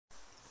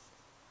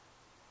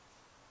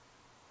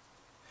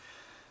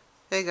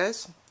Hey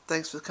guys,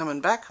 thanks for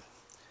coming back.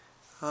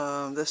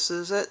 This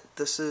is it.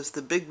 This is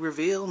the big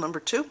reveal number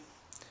 2.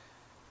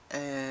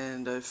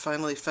 And I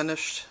finally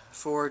finished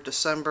for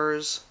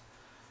December's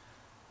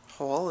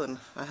haul, and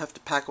I have to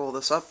pack all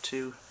this up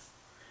to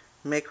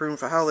make room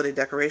for holiday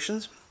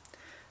decorations.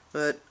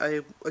 But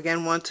I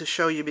again want to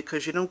show you,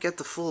 because you don't get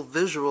the full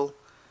visual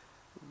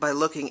by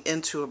looking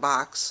into a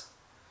box.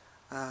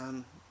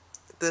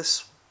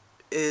 This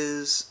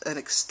is an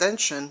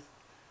extension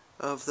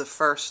of the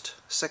first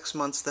 6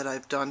 months that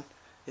I've done.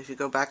 If you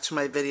go back to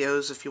my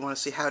videos, if you want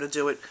to see how to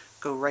do it,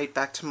 go right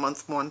back to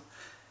month 1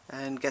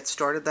 and get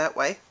started that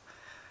way.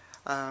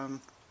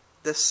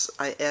 This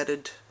I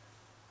added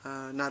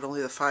not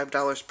only the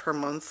 $5 per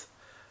month,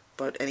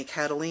 but any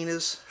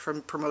Catalinas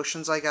from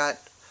promotions I got,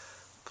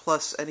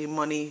 plus any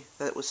money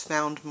that was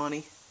found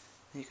money.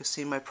 You can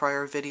see my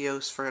prior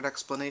videos for an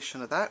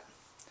explanation of that.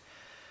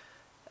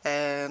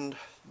 And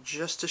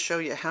just to show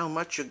you how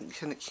much you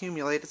can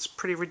accumulate, it's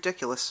pretty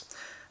ridiculous.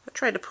 I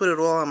tried to put it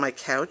all on my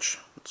couch.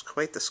 It's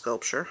quite the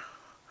sculpture.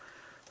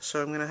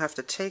 So I'm going to have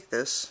to take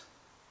this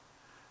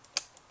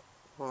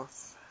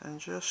off and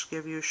just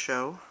give you a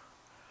show.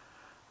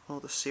 All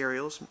the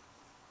cereals.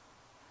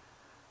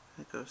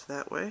 It goes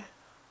that way.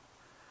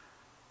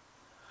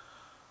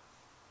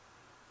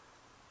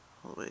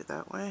 All the way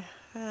that way.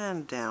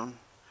 And down.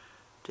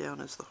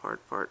 Down is the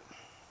hard part.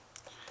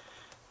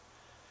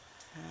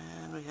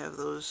 And we have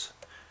those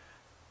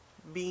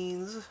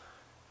beans.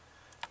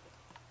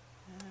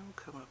 And we'll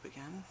come up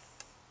again.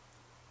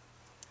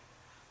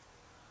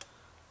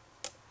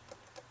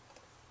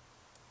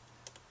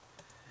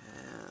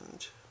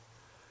 And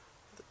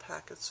the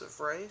packets of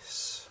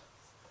rice.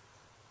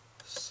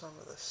 Some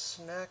of the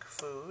snack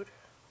food.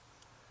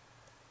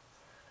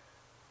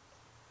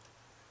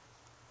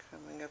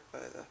 Coming up by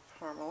the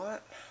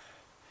Parmalat.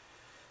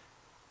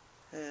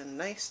 And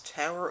nice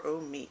Tower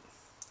O meat.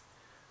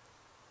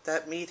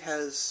 That meat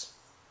has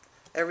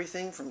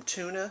everything from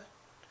tuna,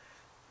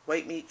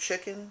 white meat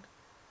chicken,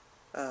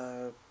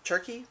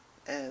 turkey,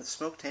 and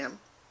smoked ham.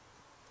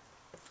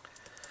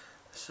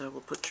 So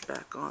we'll put you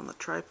back on the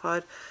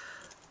tripod.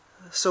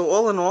 So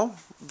all in all,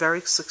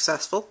 very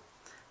successful,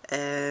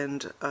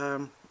 and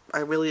I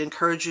really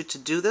encourage you to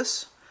do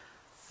this.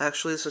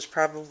 Actually, this is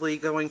probably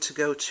going to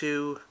go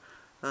to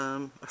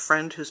a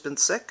friend who's been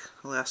sick.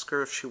 I'll ask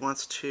her if she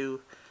wants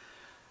to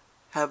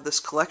have this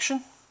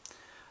collection.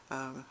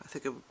 I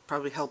think it would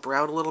probably help her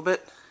out a little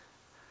bit,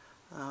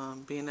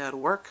 being out of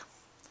work.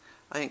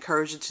 I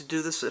encourage you to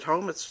do this at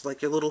home. It's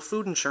like your little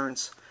food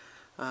insurance.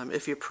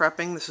 If you're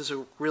prepping, this is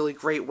a really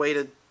great way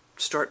to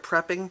start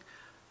prepping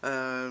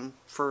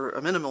for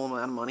a minimal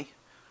amount of money.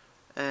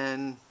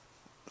 And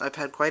I've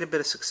had quite a bit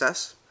of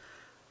success.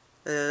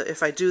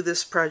 If I do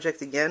this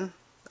project again,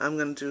 I'm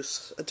going to do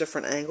a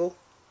different angle,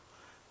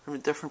 from a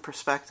different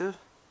perspective.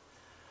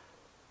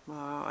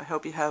 I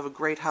hope you have a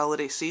great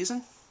holiday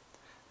season.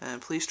 And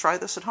please try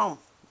this at home.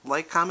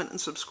 Like, comment, and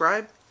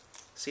subscribe.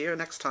 See you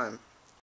next time.